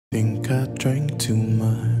I drank too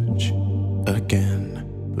much again.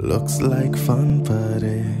 Looks like fun, but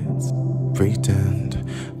it's pretend.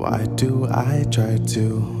 Why do I try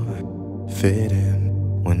to fit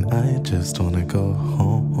in when I just wanna go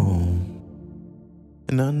home?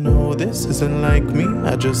 And I know this isn't like me,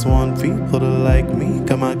 I just want people to like me.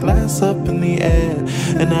 Got my glass up in the air,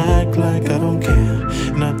 and I act like I don't care.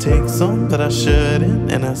 And I take some that I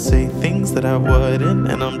shouldn't, and I say things that I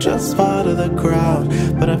wouldn't. And I'm just part of the crowd,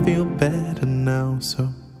 but I feel better now. So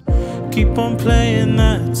keep on playing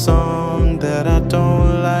that song that I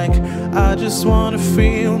don't like. I just wanna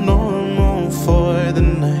feel normal for the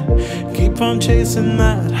night. Keep on chasing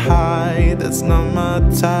that high, that's not my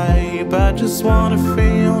type. I just wanna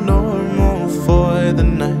feel normal for the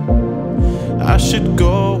night. I should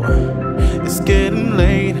go, it's getting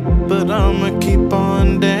late, but I'ma keep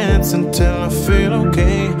on dancing till I feel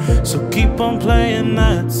okay. So keep on playing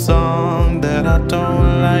that song that I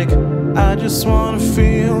don't like. I just wanna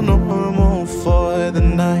feel normal for the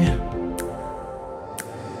night.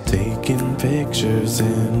 Taking pictures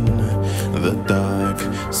in the dark,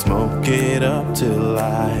 smoke it up till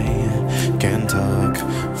I can't talk.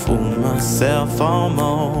 Fool myself,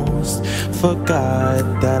 almost forgot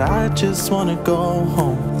that I just wanna go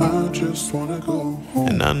home. I just wanna go home.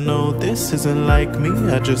 And I know this isn't like me,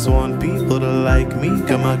 I just want people to like me.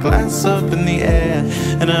 Got my glass up in the air,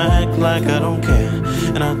 and I act like I don't care.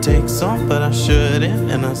 And I take some but I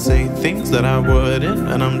shouldn't, and I say things that I wouldn't.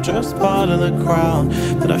 And I'm just part of the crowd,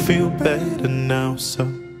 but I feel better now. So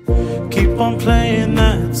keep on playing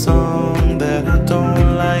that song that I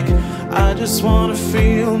don't like. I just wanna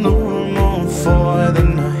feel normal for the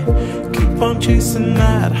night. Keep on chasing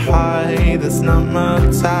that high, that's not my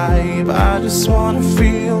type. I just wanna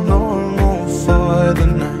feel normal for the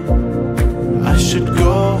night. I should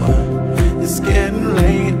go, it's getting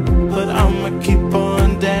late, but I'ma keep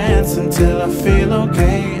on dancing till I feel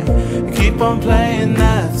okay. Keep on playing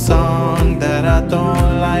that song that I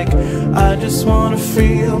don't like. I just wanna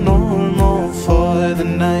feel normal for the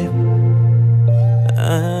night.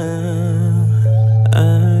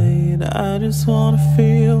 I just wanna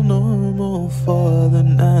feel normal for the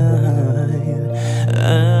night.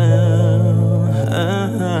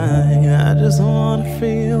 I just wanna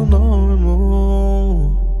feel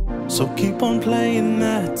normal. So keep on playing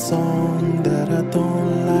that song that I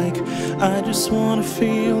don't like. I just wanna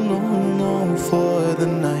feel normal for the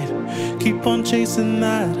night. Keep on chasing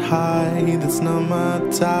that high, that's not my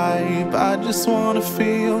type. I just wanna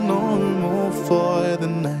feel normal for the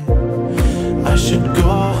night. I should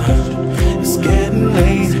go, it's getting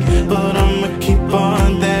late, but I'ma keep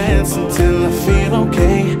on dancing till I feel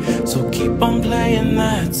okay. So keep on playing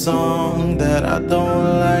that song that I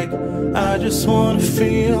don't like. I just wanna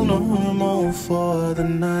feel normal for the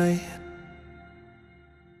night.